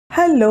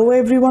Hello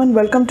everyone,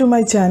 welcome to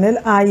my channel.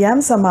 I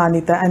am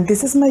Samanita and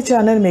this is my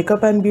channel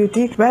Makeup and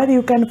Beauty, where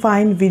you can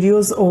find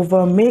videos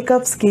over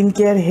makeup,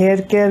 skincare,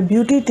 hair care,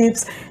 beauty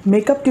tips,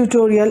 makeup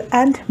tutorial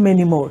and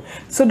many more.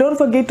 So don't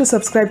forget to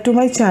subscribe to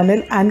my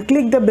channel and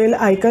click the bell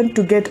icon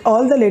to get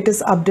all the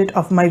latest update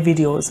of my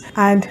videos.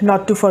 And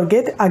not to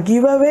forget, a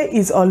giveaway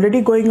is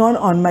already going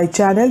on my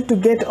channel. To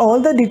get all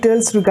the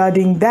details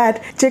regarding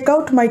that, check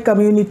out my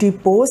community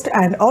post,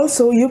 and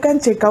also you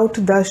can check out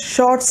the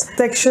shorts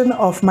section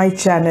of my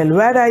channel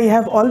where I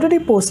have already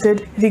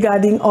posted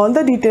regarding all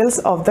the details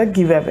of the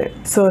giveaway.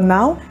 So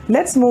now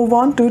let's move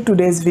on to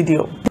today's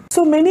video.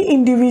 So many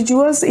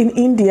individuals in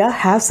India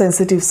have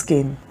sensitive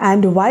skin,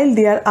 and while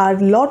there are a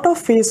lot of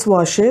face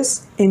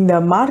washes in the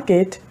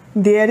market,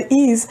 there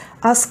is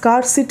a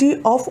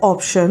scarcity of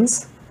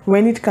options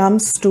when it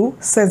comes to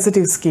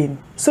sensitive skin.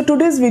 So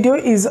today's video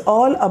is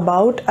all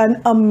about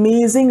an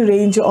amazing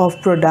range of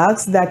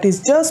products that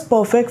is just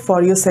perfect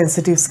for your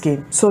sensitive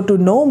skin. So to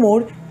know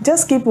more,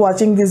 just keep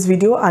watching this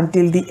video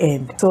until the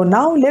end. So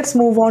now let's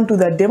move on to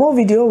the demo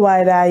video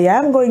where I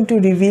am going to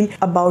reveal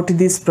about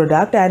this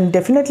product, and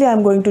definitely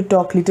I'm going to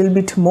talk little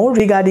bit more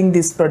regarding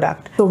this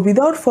product. So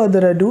without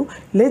further ado,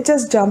 let's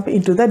just jump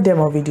into the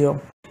demo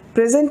video.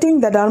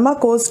 Presenting the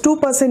DERMACO's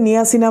 2%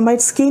 niacinamide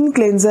skin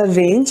cleanser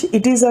range,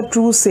 it is a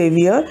true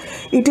savior.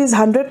 It is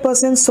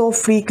 100%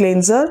 soap-free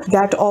cleanser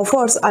that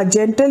offers a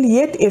gentle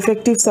yet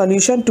effective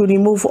solution to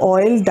remove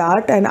oil,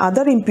 dirt and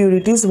other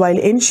impurities while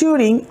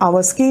ensuring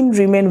our skin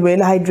remain well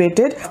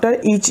hydrated after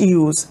each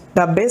use.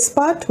 The best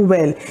part?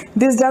 Well,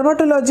 this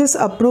dermatologist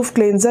approved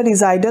cleanser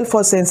is ideal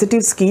for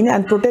sensitive skin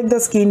and protect the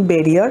skin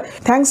barrier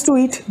thanks to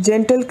its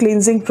gentle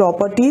cleansing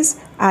properties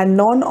and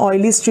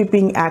non-oily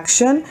stripping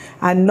action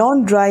and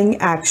non-drying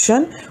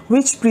action,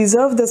 which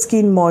preserve the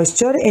skin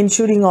moisture,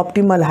 ensuring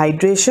optimal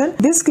hydration.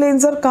 This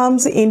cleanser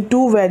comes in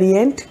two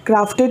variants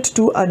crafted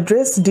to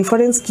address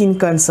different skin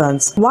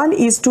concerns. One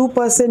is 2%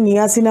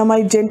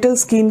 niacinamide gentle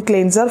skin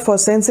cleanser for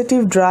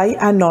sensitive, dry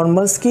and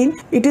normal skin.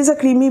 It is a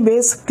creamy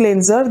base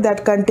cleanser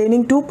that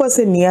containing 2%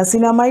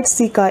 niacinamide,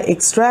 cica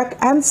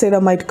extract and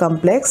ceramide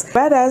complex,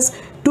 whereas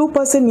 2%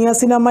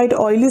 niacinamide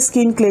oily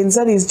skin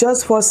cleanser is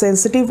just for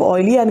sensitive,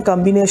 oily and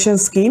combination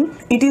skin.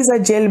 It is a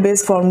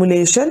gel-based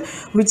formulation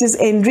which is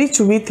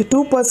enriched with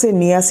 2%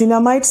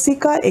 niacinamide,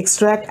 cica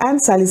extract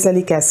and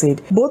salicylic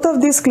acid. Both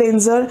of these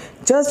cleanser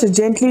just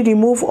gently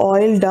remove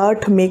oil,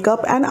 dirt,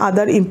 makeup and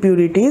other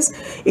impurities.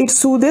 It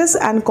soothes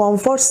and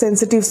comforts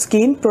sensitive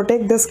skin,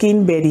 protect the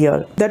skin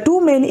barrier. The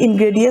two main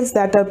ingredients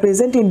that are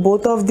present in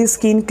both of these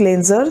skin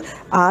cleansers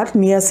are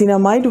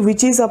niacinamide,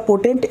 which is a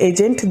potent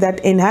agent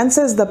that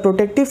enhances the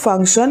protective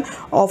function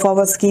of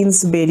our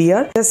skin's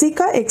barrier. The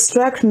cica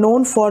extract,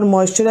 known for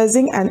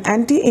moisturizing and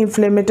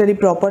anti-inflammatory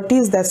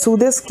properties that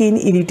soothe skin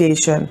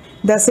irritation.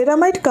 The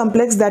ceramide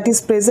complex that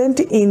is present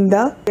in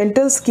the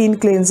gentle skin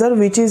cleanser,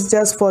 which is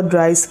just for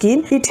dry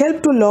skin. It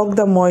helps to lock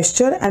the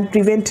moisture and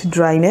prevent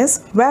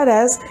dryness,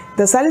 whereas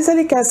the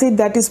salicylic acid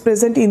that is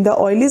present in the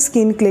oily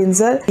skin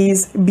cleanser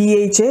is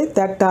BHA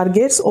that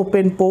targets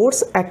open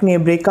pores, acne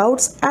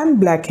breakouts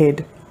and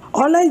blackhead.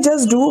 All I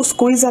just do,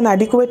 squeeze an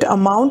adequate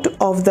amount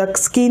of the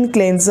skin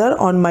cleanser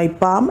on my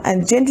palm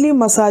and gently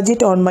massage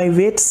it on my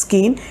wet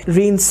skin,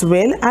 rinse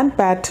well and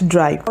pat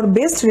dry. For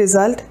best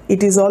result,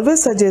 it is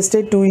always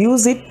suggested to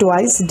use it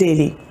twice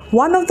daily.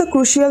 One of the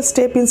crucial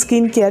steps in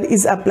skincare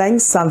is applying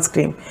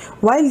sunscreen.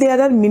 While there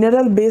are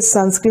mineral-based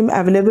sunscreen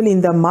available in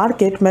the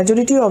market,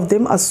 majority of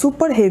them are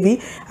super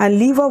heavy and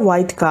leave a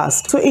white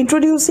cast. So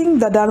introducing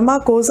the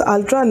DERMACO's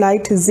Ultra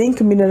Light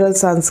Zinc Mineral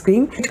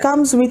Sunscreen. It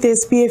comes with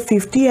SPF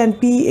 50 and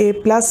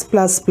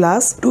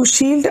PA+++ to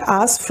shield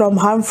us from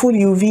harmful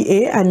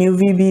UVA and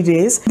UVB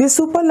rays. This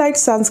super light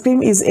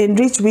sunscreen is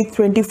enriched with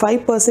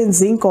 25%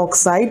 zinc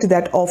oxide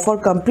that offer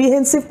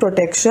comprehensive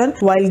protection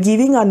while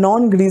giving a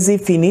non-greasy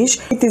finish.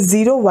 It is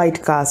zero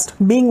white cast.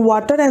 Being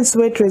water and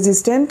sweat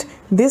resistant,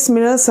 this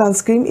mineral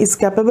sunscreen is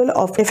capable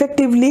of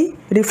effectively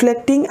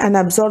reflecting and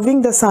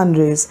absorbing the sun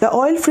rays. The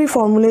oil-free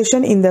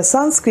formulation in the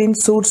sunscreen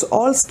suits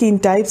all skin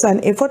types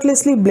and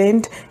effortlessly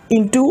blend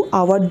into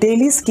our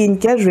daily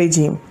skincare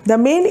regime. The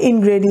main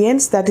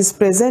ingredients that is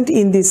present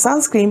in this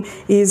sunscreen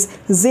is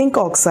zinc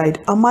oxide,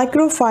 a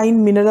microfine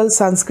mineral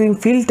sunscreen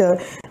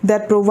filter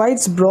that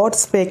provides broad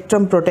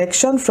spectrum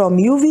protection from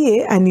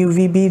UVA and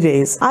UVB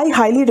rays. I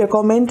highly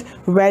recommend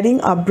wearing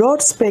a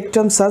broad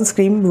spectrum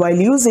sunscreen while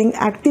using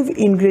active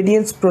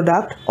ingredients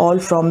product, all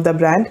from the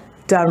brand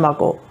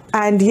DERMACO.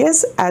 And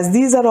yes, as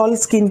these are all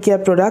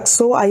skincare products,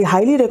 so I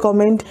highly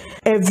recommend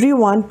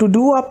everyone to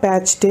do a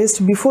patch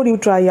test before you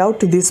try out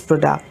this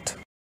product.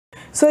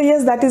 So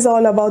yes, that is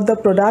all about the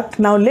product.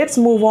 Now let's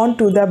move on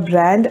to the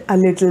brand a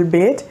little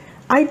bit.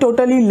 I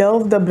totally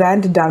love the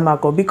brand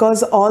DERMACO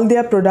because all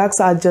their products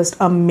are just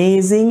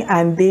amazing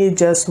and they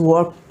just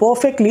work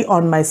perfectly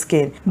on my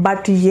skin.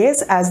 But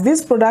yes, as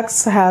these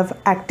products have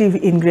active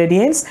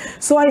ingredients,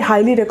 so I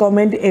highly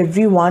recommend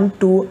everyone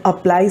to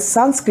apply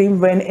sunscreen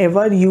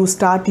whenever you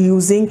start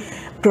using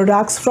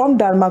products from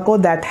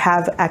DERMACO that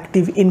have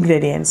active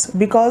ingredients,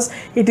 because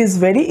it is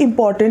very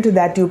important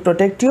that you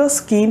protect your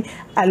skin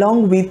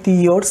along with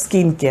your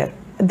skincare.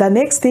 The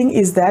next thing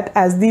is that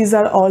as these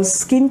are all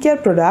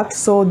skincare products,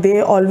 so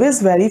they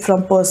always vary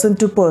from person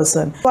to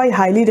person. So I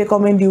highly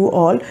recommend you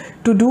all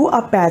to do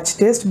a patch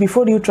test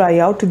before you try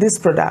out these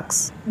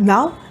products.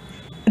 Now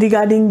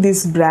regarding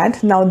this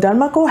brand, now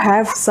DERMACO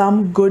have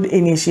some good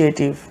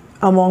initiative,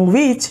 among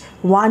which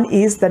one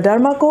is the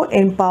DERMACO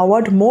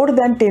empowered more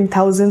than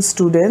 10,000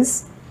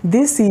 students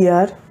this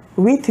year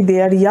with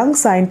their Young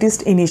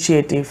Scientist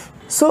initiative.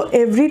 So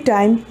every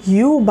time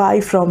you buy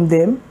from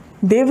them,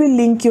 they will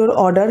link your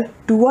order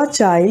to a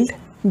child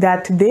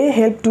that they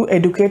help to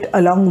educate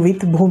along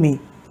with Bhumi.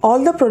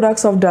 All the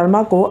products of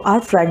DERMACO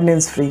are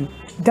fragrance free.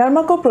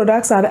 DERMACO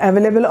products are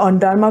available on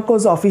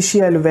DERMACO's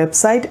official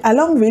website,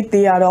 along with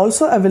they are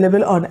also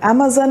available on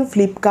Amazon,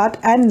 Flipkart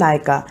and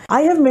Nykaa.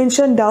 I have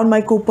mentioned down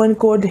my coupon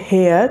code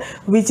here,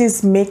 which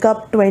is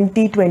makeup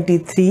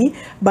 2023,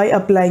 by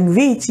applying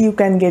which you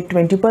can get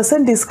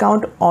 20%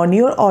 discount on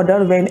your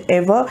order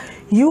whenever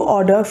you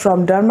order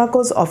from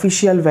DERMACO's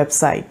official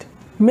website.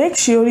 Make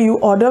sure you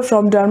order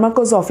from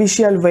DERMACO's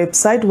official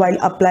website while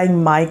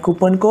applying my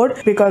coupon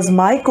code, because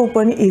my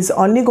coupon is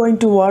only going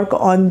to work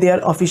on their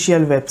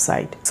official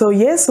website. So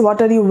yes, what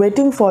are you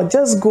waiting for?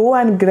 Just go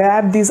and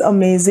grab these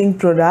amazing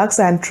products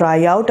and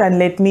try out and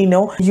let me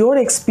know your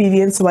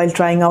experience while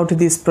trying out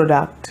this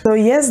product. So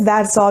yes,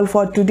 that's all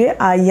for today.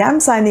 I am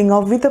signing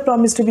off with a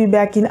promise to be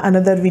back in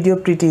another video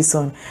pretty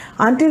soon.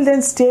 Until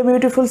then, stay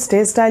beautiful,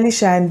 stay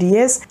stylish, and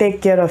yes,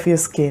 take care of your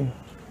skin.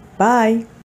 Bye.